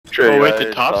sure. Oh wait,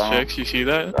 the top's fixed. You see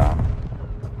that?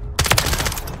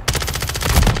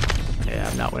 Yeah,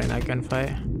 I'm not winning that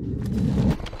gunfight.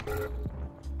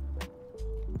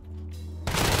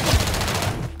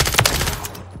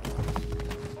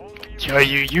 Yo,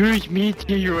 you use me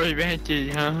to your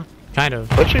advantage, huh? Kind of.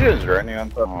 What you guys running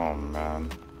on? Oh man,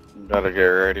 gotta get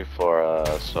ready for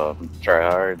some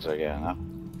tryhards again, huh?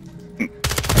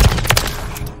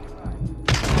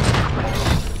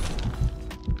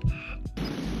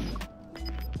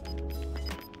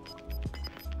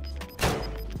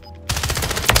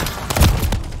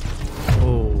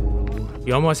 Oh,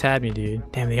 you almost had me, dude.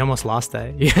 Damn, they almost lost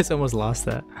that. You guys almost lost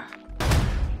that.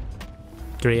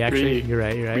 3 actually. You're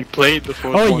right. You're right. We played the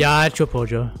fourth Oh one. yeah,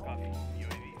 Chopojo.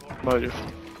 Mojo.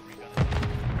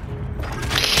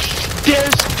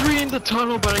 There's 3 in the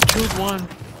tunnel, but I killed 1.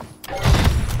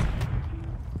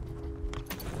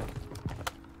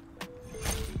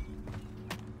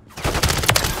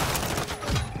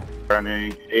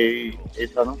 Running a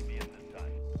tunnel.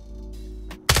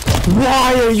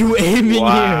 Why are you aiming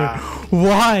Wow. here?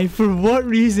 Why? For what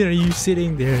reason are you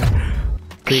sitting there?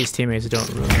 Please, teammates, don't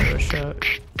ruin the shot.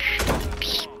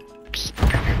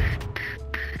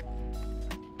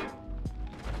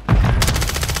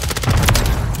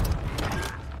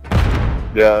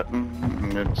 Yeah,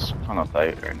 it's kind of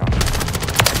tight right now.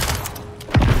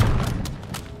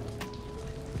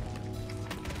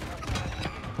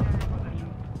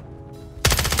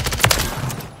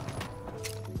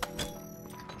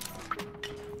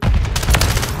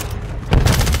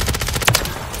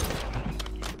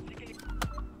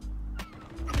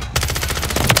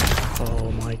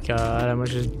 Oh my god, I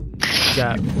almost just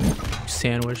got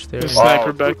sandwiched there. There's a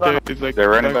sniper back there. He's like, They're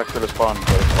running back to the spawn. He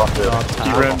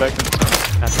ran back to the tunnel.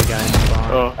 Got the guy in the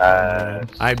spawn. Oh.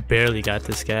 I barely got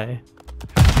this guy.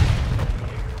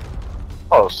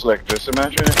 Oh, slick. Just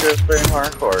imagine if you was playing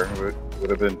hardcore. Would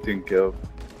have been team kill.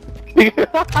 The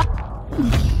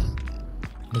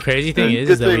crazy thing Good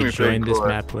is that thing we we joined played this core.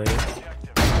 map late.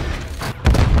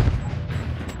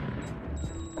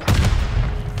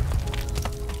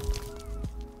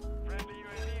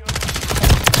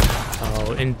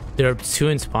 Oh, and there are 2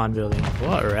 in spawn building.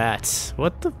 What rats?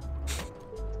 What the?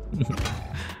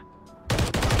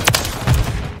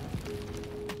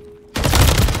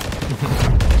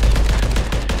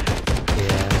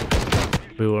 Yeah,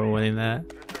 we weren't winning that.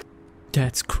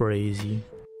 That's crazy.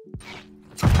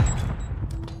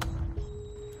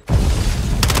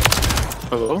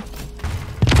 Hello?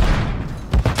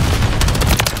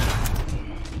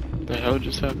 What the hell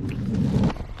just happened?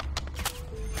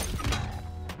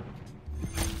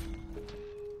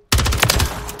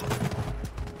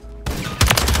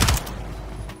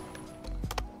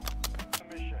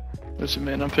 Listen,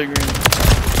 man, I'm figuring.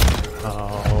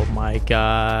 Oh my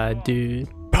god, dude.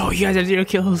 Bro, you guys have 0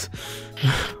 kills.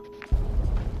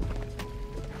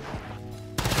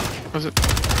 Was it?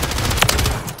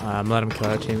 Let him kill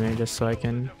our teammate just so I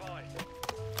can.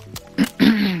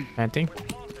 Planting.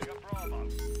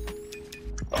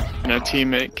 No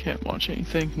teammate can't watch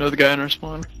anything. Another guy in our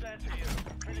spawn.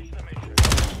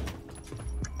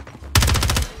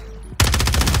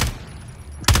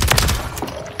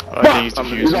 Oh, I think he's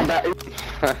defusing.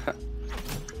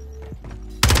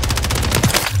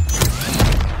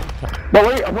 But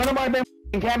wait, when am I been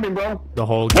camping, bro? The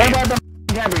whole When game. have I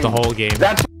been camping? The whole game.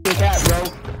 That's cat, bro.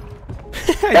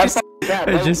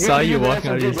 I just saw you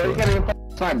walking out of your spawn.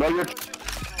 Time, bro. You're...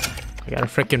 I gotta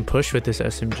freaking push with this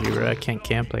SMG, bro. I can't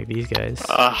camp like these guys.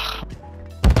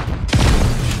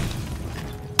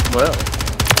 Well.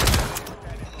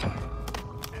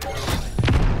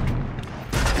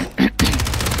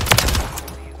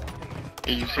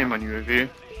 You see him on UAV.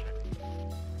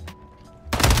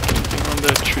 On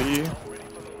the tree.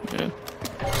 Yeah.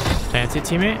 Planted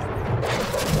teammate?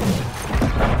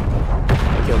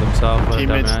 Killed himself. What a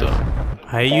Teammates dumbass. though.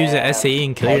 How you use a SAE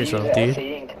and kill yourself, dude?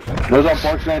 There's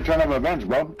unfortunate turn of events,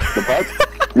 bro. The fuck?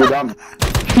 You're dumb.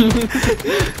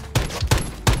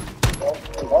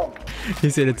 He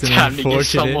said it's an Time to get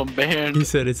someone unfortunate. banned. He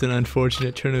said it's an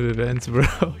unfortunate turn of events, bro.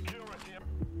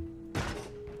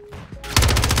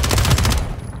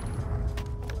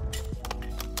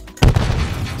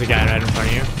 There's a guy right in front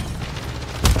of you.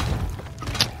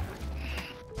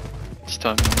 It's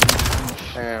done.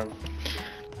 Damn.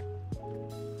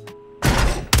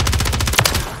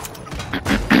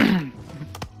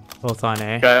 Both on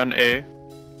A. Guy on A.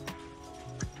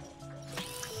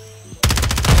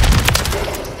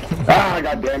 Ah,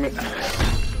 god damn it. I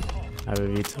have a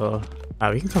VTOL.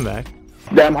 Ah, we can come back.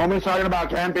 Damn, homie's talking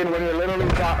about camping when you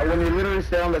literally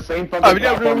stay on the same fucking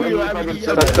platform.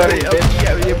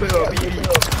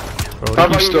 bro. How Keep about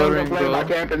you guys stuttering, don't play bro. my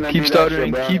camp and then Keep do that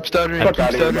stuttering, shit, bro? keep stuttering, Fuck keep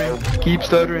outta here, stuttering, bro. keep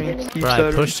stuttering, keep Bro, I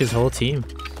stuttering. pushed his whole team.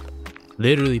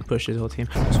 Literally pushed his whole team.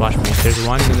 Just watch me. There's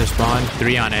one in the spawn,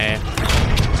 3 on A.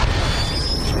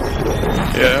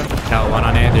 Yeah. Got 1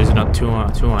 on A. There's another 2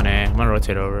 on A. I'm gonna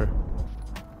rotate over.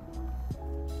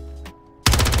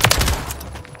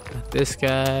 This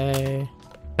guy.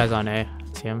 Guy's on A.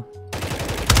 See him.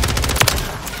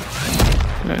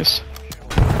 Nice.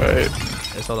 Right.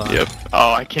 Yes, hold on. Yep.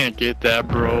 Oh, I can't get that,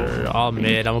 bro. We're all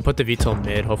mid. I'm gonna put the VTOL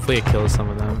mid. Hopefully it kills some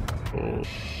of them. Oh.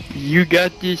 You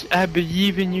got this. I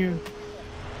believe in you.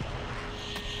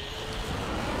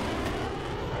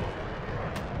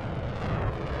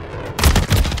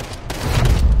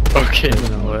 Okay.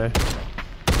 No way.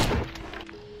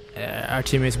 Yeah, our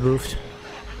teammates boofed.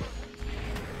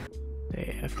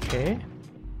 AFK.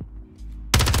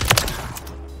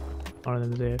 One of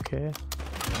them is AFK.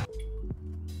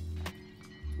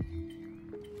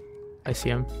 I see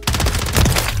him.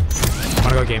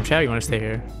 Wanna go game chat or you wanna stay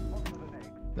here?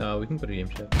 No, we can put a game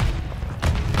chat. I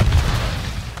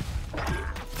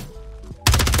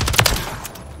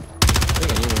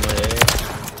think I need one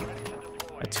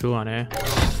more A. A 2 on A.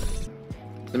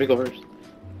 Let me go first.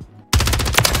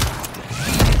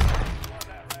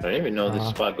 I didn't even know this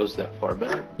spot goes that far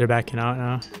back. They're backing out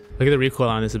now. Look at the recoil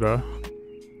on this, bro.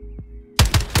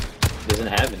 Doesn't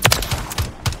have it.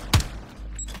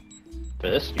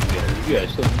 But that's you guys. You guys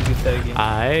still need to get that again.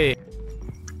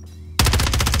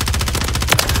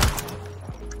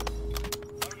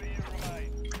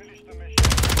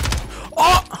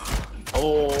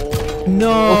 Oh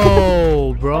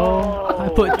No, bro. I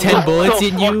put 10 bullets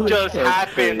in you. Just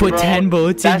happened, Put bro? 10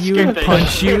 bullets That in you scared and the punch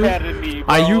shit you. out of me,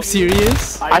 bro. Are you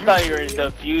serious? I thought you were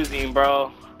defusing,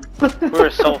 bro. We were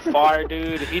so far,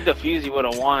 dude. If he defused, you would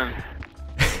have won.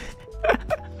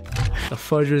 The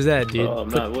fudge was that, dude? I'm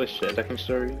not with shit. Second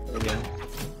story again.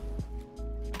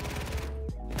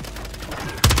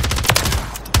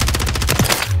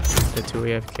 The 2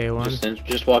 AFK one.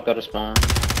 Just walked out of spawn.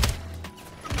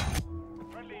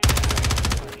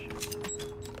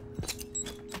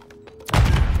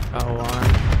 Got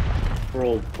 1.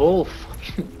 Bro, both.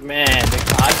 Man,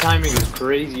 the eye timing is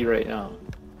crazy right now.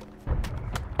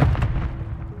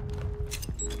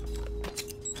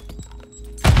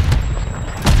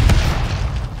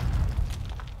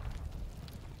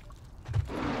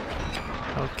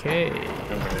 Okay.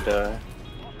 I'm gonna die.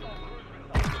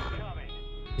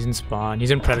 He's in spawn.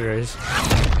 He's in predators.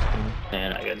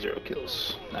 And I got 0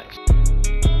 kills. Nice.